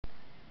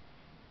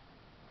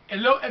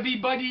Hello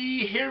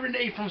everybody, here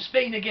Renee from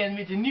Spain again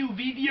with a new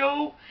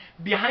video.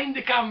 Behind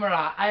the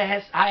camera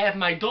I have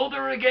my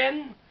daughter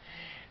again,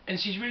 and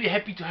she's really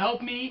happy to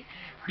help me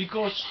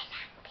because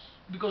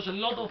a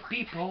lot of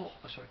people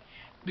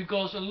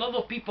because a lot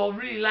of people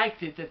really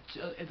liked it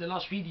at the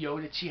last video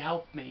that she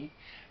helped me,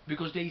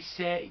 because they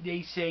say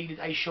that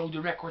I show the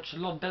records a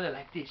lot better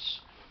like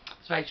this.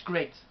 So it's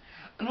great.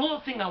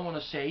 Another thing I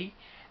want to say,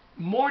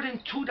 more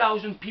than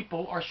 2,000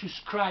 people are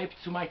subscribed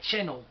to my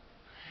channel.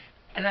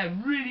 And I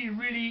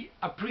really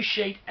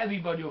appreciate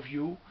everybody of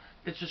you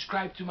that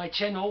subscribe to my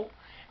channel.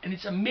 And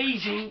it's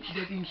amazing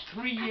that in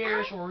 3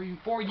 years or in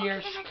 4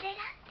 years,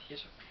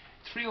 yes,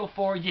 3 or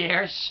 4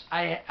 years,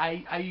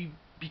 I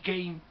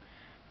became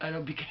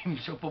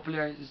so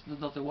popular. Is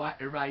not the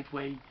right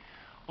way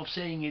of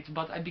saying it,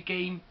 but I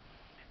became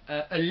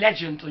a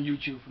legend on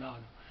YouTube now.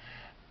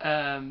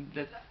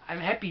 That I'm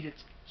happy that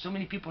so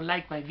many people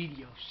like my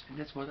videos, and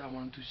that's what I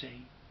wanted to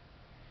say.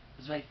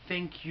 So I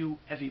thank you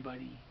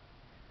everybody.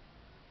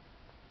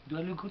 Do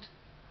I look good,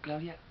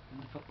 Claudia,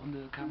 on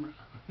the camera?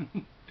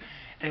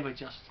 Anyway,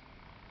 just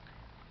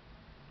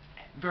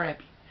very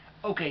happy.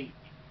 Okay,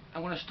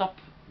 I'm gonna stop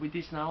with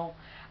this now.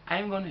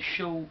 I'm gonna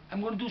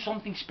do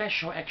something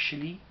special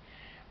actually.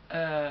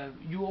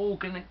 You all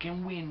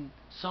can win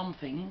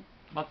something,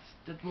 but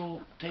that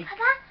will take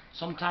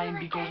some time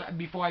because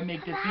before I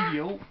make that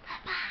video,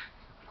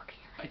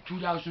 a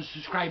 2,000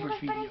 subscribers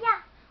video.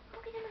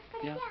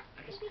 Yeah.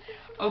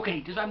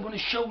 Okay, so I'm gonna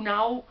show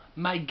now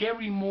my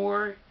Gary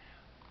Moore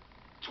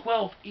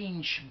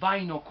 12-inch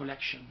vinyl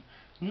collection,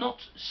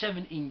 not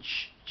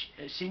 7-inch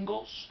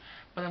singles,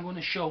 but I'm going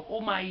to show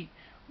all my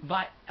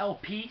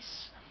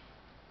LPs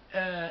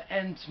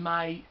and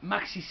my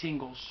maxi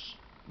singles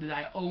that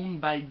I own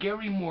by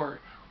Gary Moore,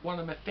 one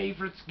of my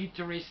favorite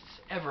guitarists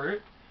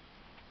ever.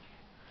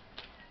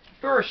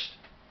 First,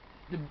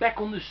 the Back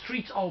on the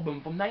Streets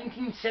album from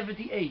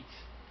 1978.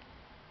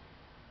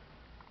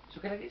 It's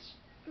okay like this?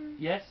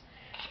 Yes?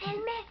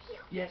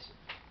 Yes.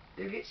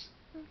 There it is.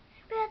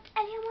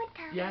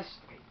 Yes.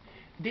 Okay.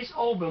 This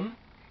album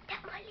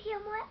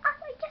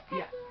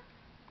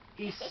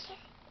is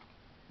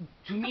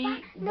to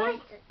me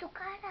one.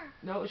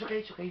 No, it's okay.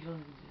 It's okay.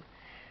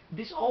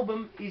 This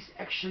album is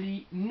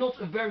actually not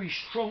a very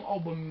strong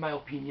album in my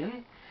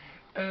opinion.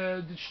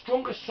 The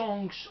strongest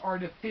songs are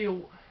the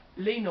Phil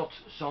Lynott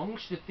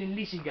songs, the Thin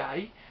Lizzy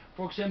guy.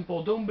 For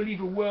example, Don't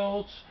Believe a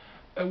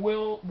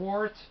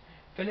Word,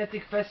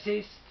 Fanatic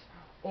Fascist,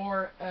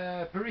 or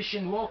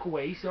Parisian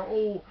Walkaways. They're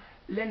all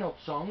Lynott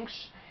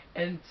songs,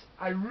 and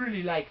I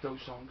really like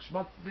those songs.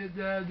 But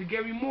the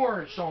Gary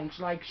Moore songs,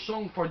 like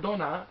Song for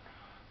Donna,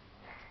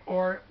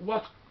 or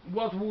What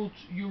Would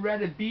You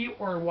Rather Be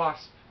or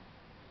Wasp?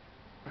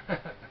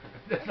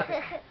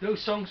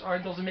 Those songs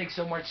doesn't make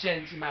so much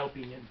sense in my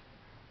opinion.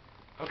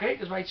 Okay,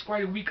 that's why it's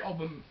quite a weak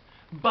album.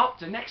 But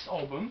the next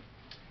album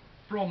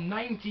from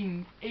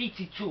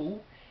 1982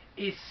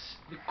 is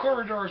The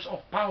Corridors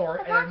of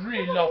Power, and I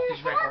really love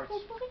this record.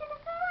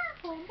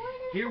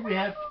 Here we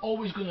have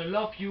Always Gonna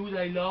Love You, that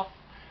I love.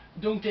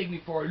 Don't Take Me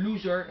for a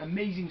Loser,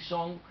 amazing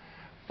song.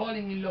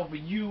 Falling in Love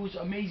with You is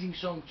an amazing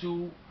song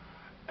too.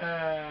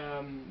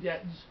 Yeah,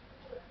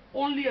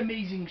 only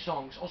amazing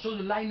songs. Also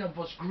the lineup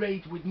was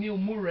great with Neil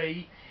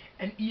Murray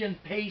and Ian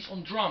Pace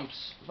on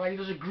drums. Right, it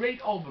was a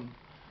great album.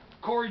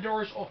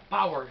 Corridors of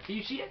Power. Can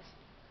you see it?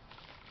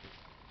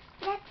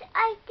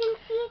 I can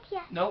see it,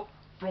 yeah. No,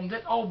 from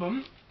that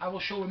album I will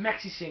show a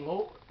maxi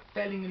single,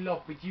 Falling in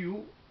Love with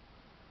You,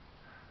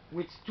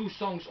 with 2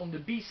 songs on the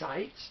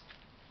B-sides.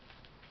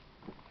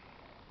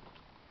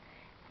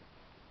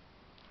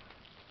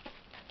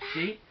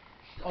 See?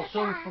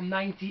 Also from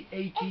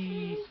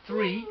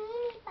 1983.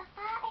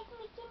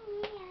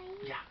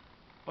 Yeah.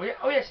 Oh yeah.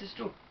 Oh yes, it's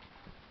true.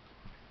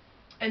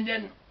 And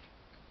then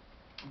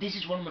this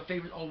is one of my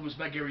favorite albums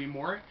by Gary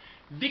Moore,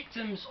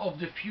 Victims of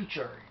the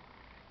Future.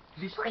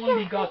 This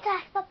only got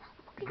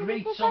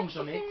great songs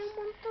on it,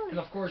 and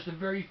of course the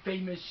very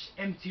famous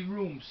Empty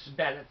Rooms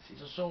ballad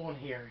is also on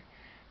here,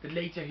 that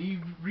later he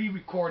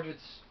re-recorded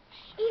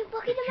a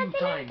few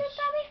times.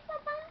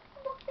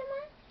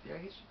 There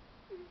it is.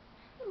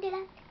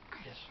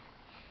 Yes.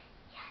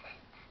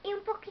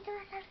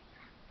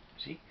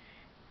 See?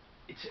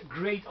 It's a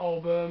great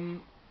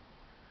album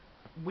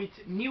with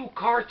Neil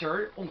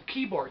Carter on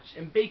keyboards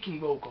and backing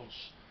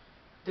vocals.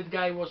 That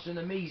guy was an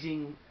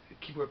amazing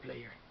keyboard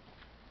player.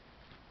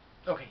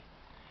 Okay,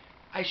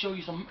 I show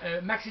you some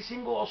maxi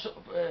single also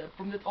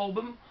from that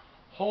album,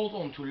 Hold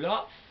On To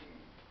Love.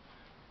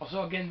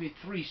 Also again with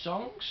 3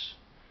 songs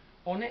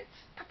on it.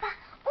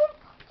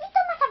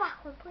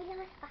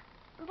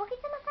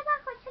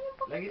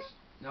 Like this?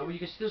 Now you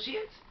can still see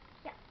it?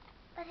 Yeah,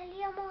 but a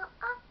little more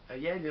up.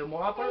 Yeah, a little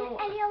more up. A little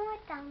more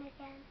down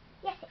again.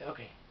 Yes.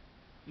 Okay.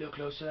 A little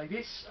closer like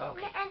this.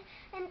 Okay.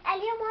 And a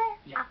little more up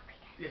again.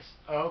 Yes.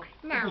 Okay.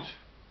 Now. Good.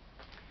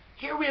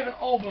 Here we have an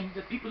album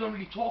that people don't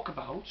really talk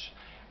about,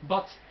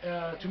 but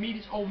to me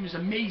this album is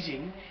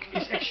amazing.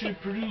 It's actually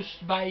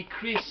produced by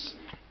Chris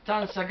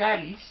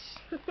Tansagaris,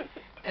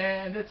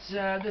 and that's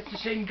the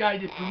same guy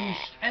that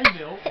produced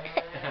Anvil.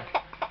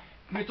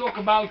 We talk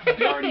about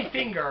Dirty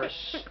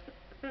Fingers,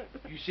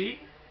 you see,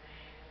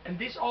 and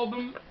this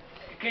album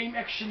came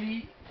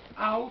actually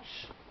out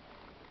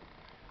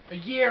a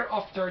year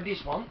after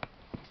this one.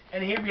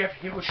 And here we have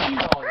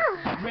Hiroshima on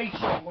it, great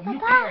song, or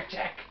Nuclear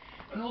Attack,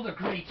 another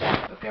great song.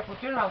 Okay, careful,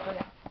 turn around.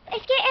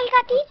 Es que el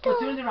gatito.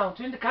 Turn it around,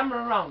 turn the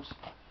camera around.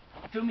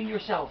 Filming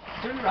yourself,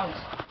 turn around.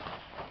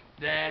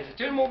 That's it,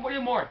 turn more, a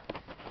little more.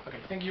 Okay,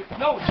 thank you.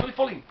 No, it's only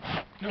falling.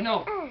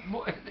 No.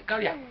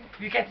 Claudia,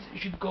 you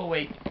should go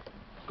away.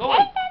 Go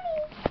away.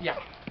 Yeah.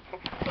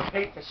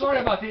 Hey, sorry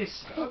about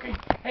this. Okay,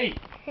 hey.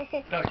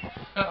 Claudia.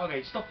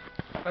 Okay, stop.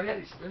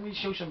 Claudia, let me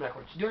show some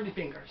records. Dirty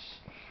Fingers.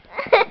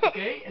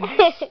 Okay, and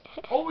this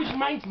always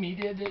reminds me,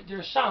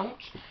 their sound,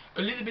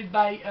 a little bit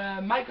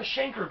by Michael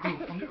Schenker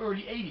group from the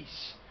early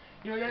 80s.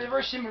 You know, they have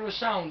very similar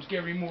sounds,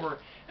 Gary Moore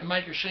and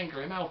Michael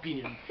Schenker, in my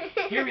opinion.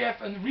 Here we have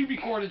a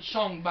re-recorded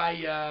song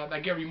by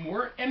Gary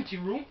Moore, Empty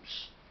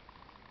Rooms.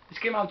 This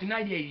came out in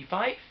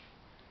 1985.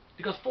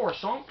 They got 4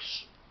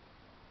 songs.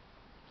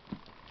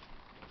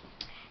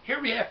 Here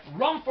we have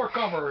Run for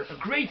Cover, a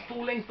great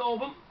full-length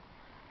album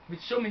with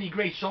so many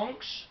great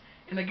songs.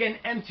 And again,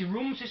 Empty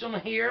Rooms is on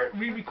here,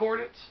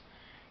 re-recorded.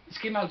 This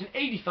came out in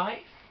 85.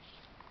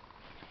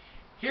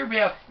 Here we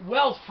have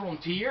Wild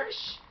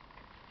Frontiers.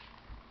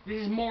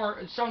 This is more,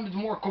 it sounded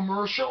more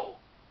commercial.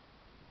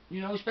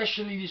 You know,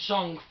 especially the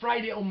song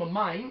Friday on My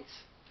Mind.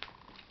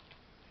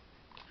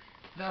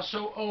 They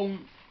also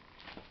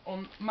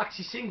on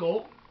maxi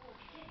single.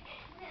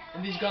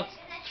 And this got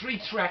 3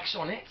 tracks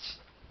on it.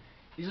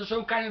 This is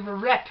also kind of a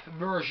rap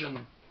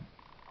version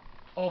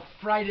of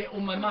Friday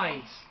on My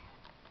Mind.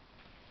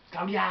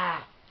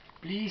 Claudia,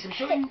 please, I'm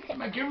showing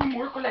my Gary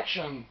Moore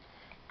collection.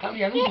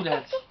 Claudia, don't do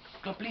that.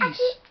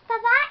 Please.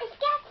 Papá, es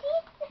que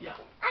así. Yeah.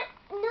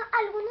 No,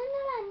 algunos no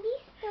lo han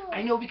visto.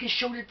 I know, we can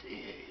show that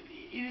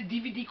in a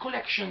DVD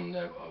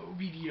collection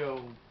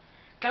video.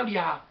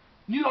 Claudia,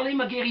 nu alleen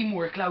maar Gary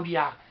Moore,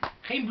 Claudia.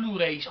 Geen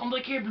Blu-rays,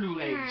 andere keer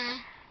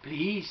Blu-rays.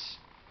 Please.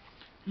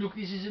 Look,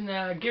 this is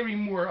a Gary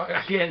Moore,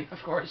 again,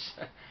 of course.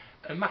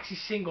 A maxi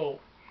single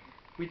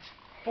with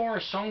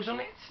 4 songs on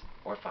it,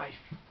 or 5.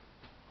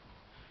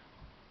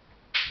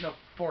 No,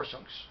 4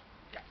 songs.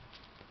 Yeah.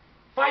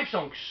 5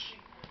 songs.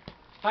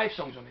 5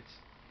 songs on it.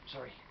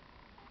 Sorry.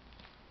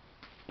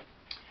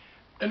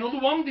 Another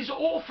one. These are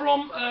all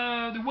from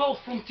the Wild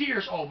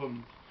Frontiers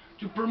album,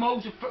 to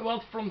promote the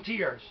Wild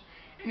Frontiers.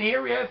 And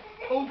here we have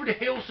Over the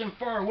Hills and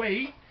Far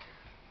Away.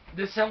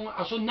 The song,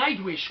 also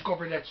Nightwish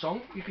covered that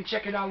song. You can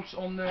check it out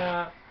on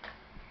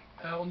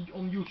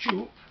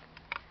YouTube.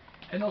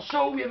 And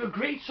also we have a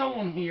great song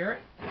on here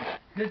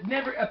that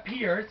never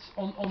appeared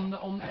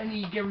on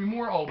any Gary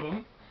Moore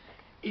album.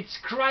 It's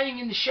Crying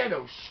in the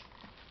Shadows.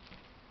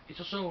 It's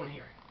also on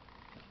here.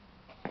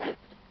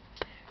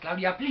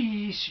 Claudia,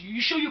 please,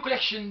 you show your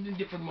collection in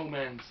different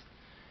moments.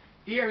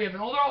 Here we have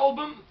another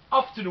album,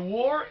 After the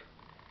War.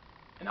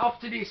 And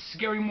after this,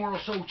 Gary Moore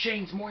also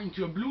changed more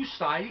into a blues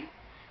style.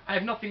 I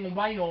have nothing on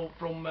vinyl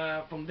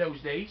from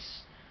those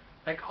days,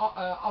 like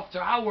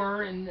After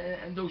Hour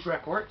and those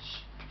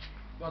records.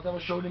 But I will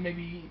show them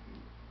maybe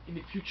in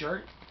the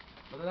future.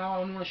 But now I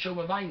want to show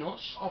my vinyls,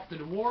 After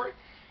the War.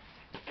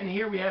 And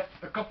here we have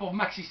a couple of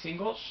maxi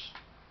singles.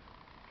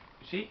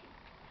 You see?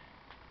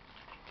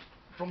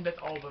 From that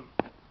album.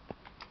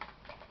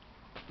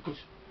 Good.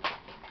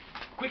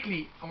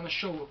 Quickly, I want to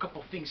show a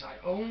couple of things I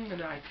own and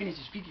then I finish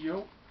this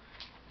video.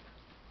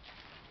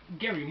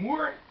 Gary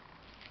Moore.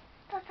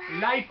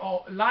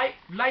 Papa.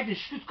 Live in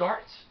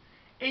Stuttgart.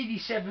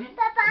 87. Papa.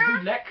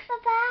 Bootleg.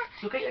 Papa.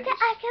 It's okay, I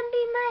I can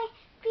be my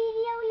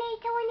video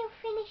later when you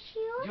finish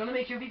you. Do you want to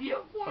make your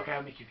video? Yeah. Okay,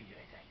 I'll make your video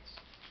later. Yes.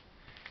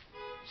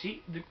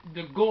 See,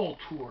 the Gold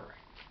Tour.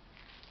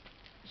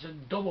 It's a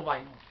double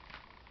vinyl.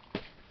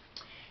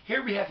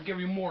 Here we have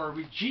Gary Moore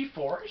with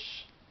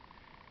G-Force.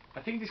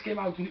 I think this came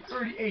out in the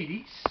early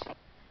 80s.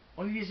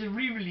 Only this is a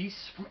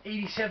re-release from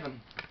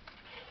 87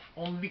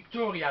 on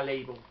Victoria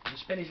label, the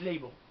Spanish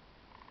label.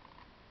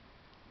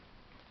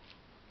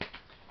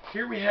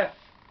 Here we have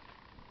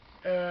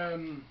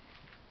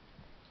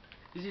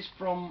this is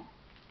from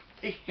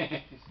this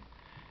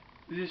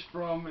is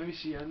from, let me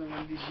see, I don't know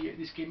when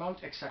this came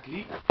out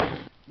exactly,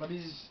 but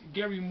this is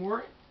Gary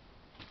Moore.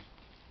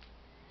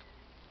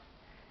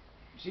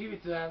 See,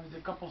 with a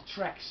couple of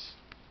tracks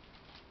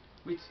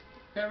with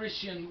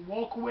Parisian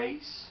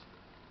Walkways.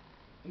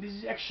 And this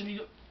is actually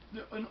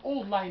an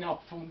old lineup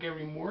from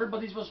Gary Moore, but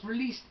this was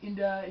released in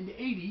the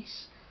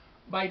 80s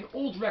by the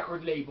old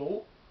record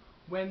label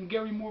when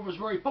Gary Moore was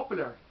very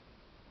popular.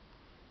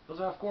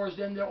 Because of course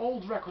then the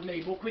old record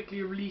label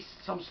quickly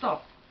released some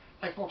stuff.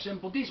 Like for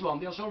example this one,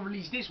 they also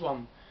released this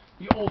one,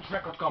 the old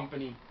record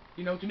company,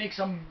 you know, to make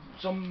some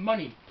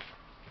money.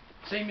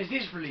 Same as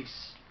this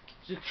release.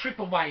 It's a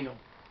triple vinyl.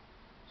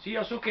 See,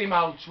 also came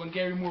out when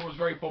Gary Moore was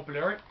very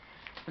popular.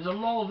 There's a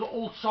lot of the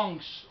old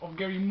songs of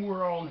Gary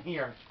Moore on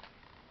here.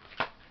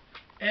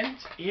 And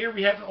here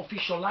we have an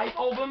official live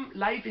album,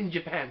 live in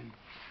Japan.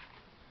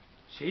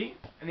 See?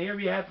 And here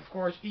we have, of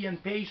course, Ian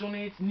Pace on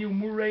it, Neil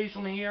Murray's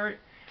on here,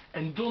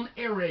 and Don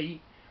Airey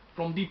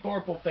from Deep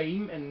Purple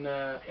fame, and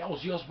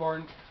Ozzy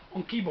Osbourne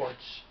on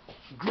keyboards.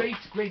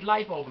 Great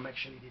live album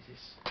actually this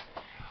is.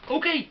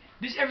 Okay,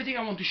 this is everything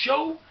I want to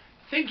show.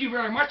 Thank you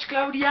very much,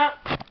 Claudia.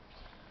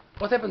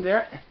 What happened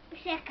there?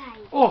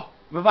 Zekai. Oh,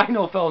 my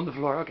vinyl fell on the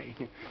floor. Okay.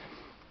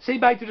 Say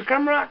bye to the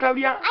camera,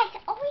 Claudia. I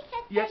always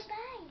said Yes.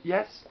 bye-bye.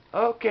 Yes.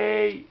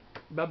 Okay.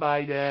 Bye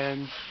bye then.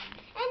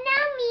 And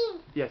now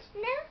me. Yes.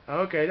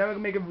 No? Okay, then we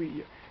can make a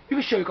video. You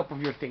can show a couple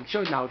of your things.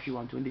 Show it now if you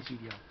want to in this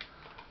video.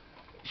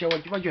 Show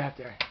what you have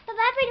there.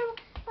 Papá,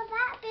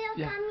 pero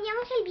Yeah.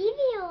 cambiamos el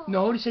vídeo.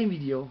 No, the same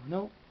video.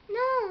 No.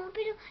 No,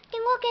 pero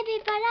tengo que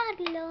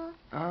prepararlo.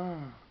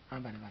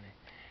 Vale.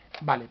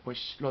 Vale,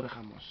 pues lo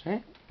dejamos,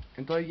 ¿eh?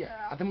 Entonces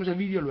ya hacemos el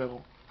vídeo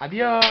luego.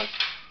 Adiós.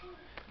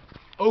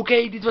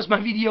 Okay, this was my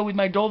video with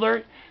my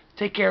daughter.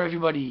 Take care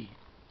everybody.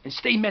 And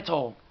stay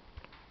metal.